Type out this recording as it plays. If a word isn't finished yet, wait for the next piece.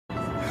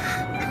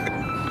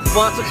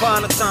Once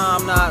upon a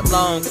time, not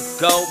long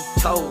ago,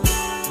 told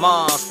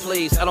Moms,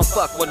 please, I don't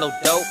fuck with no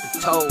dope.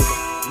 Told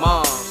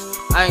Moms,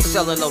 I ain't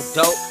selling no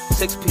dope.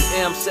 6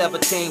 p.m.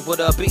 17 with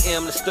a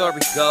BM, the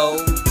story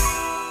goes.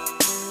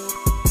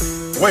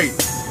 Wait,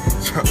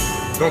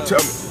 don't tell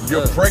me.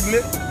 You're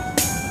pregnant?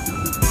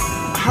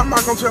 How am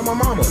I gonna tell my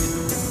mama?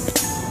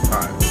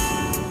 Alright.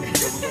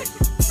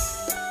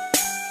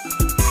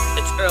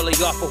 It's early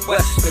off of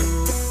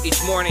Western. Each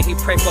morning he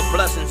prayed for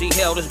blessings. He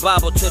held his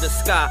Bible to the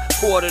sky.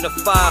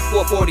 4:45,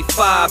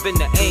 4:45 in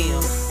the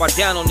AM. While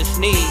down on his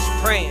knees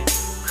praying.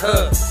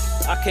 Cause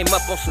I came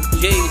up on some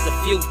G's,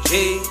 a few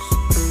G's.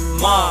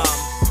 Mom,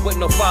 with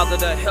no father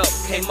to help,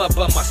 came up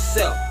by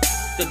myself.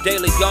 The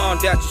daily yarn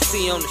that you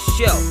see on the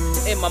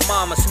shelf. In my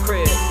mama's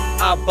crib,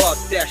 I bought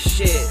that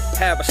shit.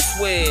 Have a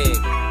swig.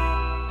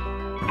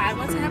 I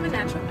want to have a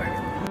natural birth.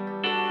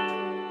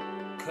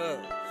 Cause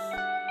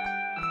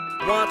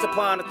once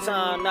upon a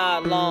time,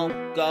 not long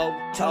ago,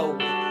 told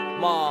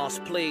Moms,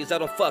 please, I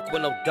don't fuck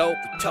with no dope.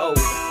 Told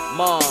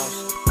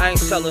Moms, I ain't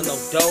selling no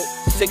dope.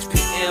 6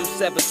 p.m.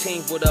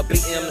 17 with a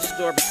BM, the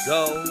story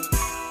goes.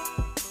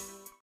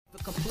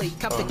 Complete,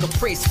 cop the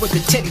Caprice with the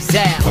titties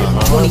out.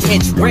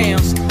 20-inch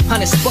rounds,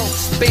 100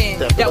 spokes spin.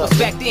 That was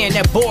back then,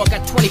 that boy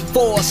got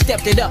 24.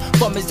 Stepped it up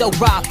from his old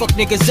ride. Fuck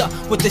niggas up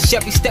with the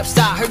Chevy steps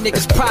side. Her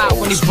niggas proud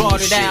when he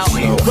brought it out.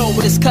 Roll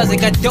with his cousin,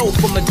 got dope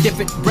from a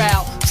different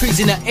route.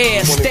 Trees in the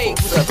air, stayed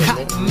with the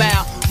cotton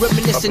mouth.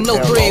 Reminiscing no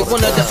thread,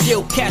 one of the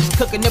few cats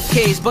cooking up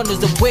kids,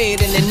 bundles of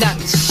weed and then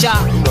knocked his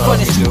shot.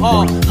 Running through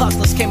all,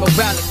 hustlers came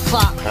around the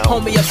clock.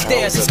 Homie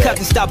upstairs, his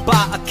cousin stopped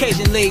by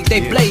occasionally.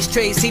 They blaze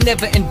trades, he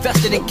never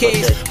invested in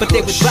kids, but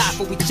they would ride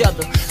for each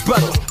other.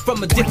 Brothers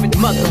from a different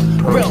mother,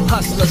 real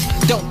hustlers,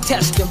 don't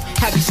test them.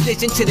 Have you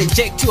snitching to the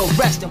Jake to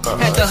arrest them.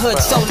 Had the hood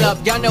sewn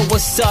up, y'all know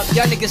what's up.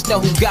 Y'all niggas know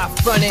who got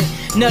fronted.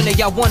 None of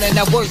y'all wanted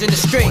our words in the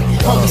street.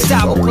 Homie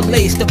side with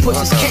police to push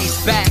his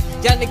case back.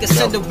 Y'all niggas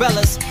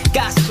Cinderellas,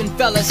 gossiping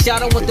fellas. Y'all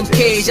don't want them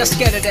kids, y'all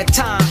scared of that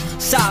time.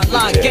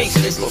 Sideline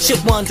gangsters,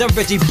 shit ones, I'm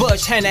Reggie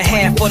Bush. Hand in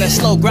hand for that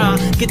slow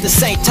grind. Get the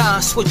same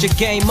time, switch your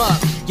game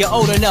up. You're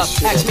old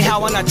enough, ask me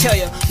how I not tell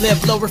you.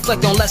 Live low,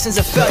 reflect on lessons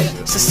of failure.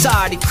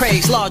 Society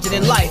craves larger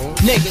than life.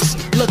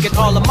 Niggas, look at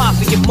all the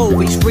mafia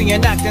movies,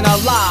 reenacting our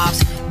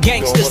lives.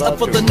 Gangsters up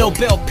for the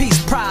Nobel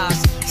Peace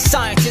Prize.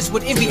 Scientists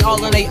with envy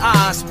all in their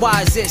eyes.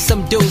 Why is it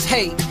some dudes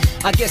hate?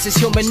 I guess it's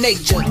human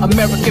nature.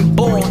 American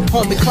born,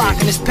 homie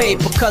clocking his pay.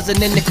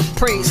 Cousin in the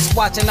Caprice,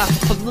 watching out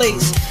for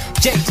police.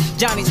 Jake's,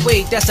 Johnny's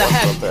weed, that's a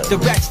habit. The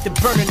rats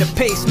that burning the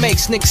pace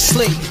makes niggas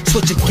sleep.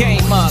 Switch your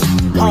game up,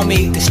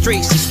 homie, the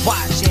streets is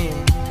watching.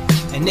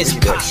 And this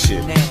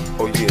poppin', man.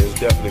 Oh yeah, it's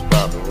definitely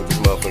poppin' with this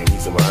motherfucking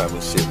East of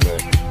Muhammad shit,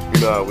 man.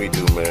 You know how we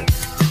do, man.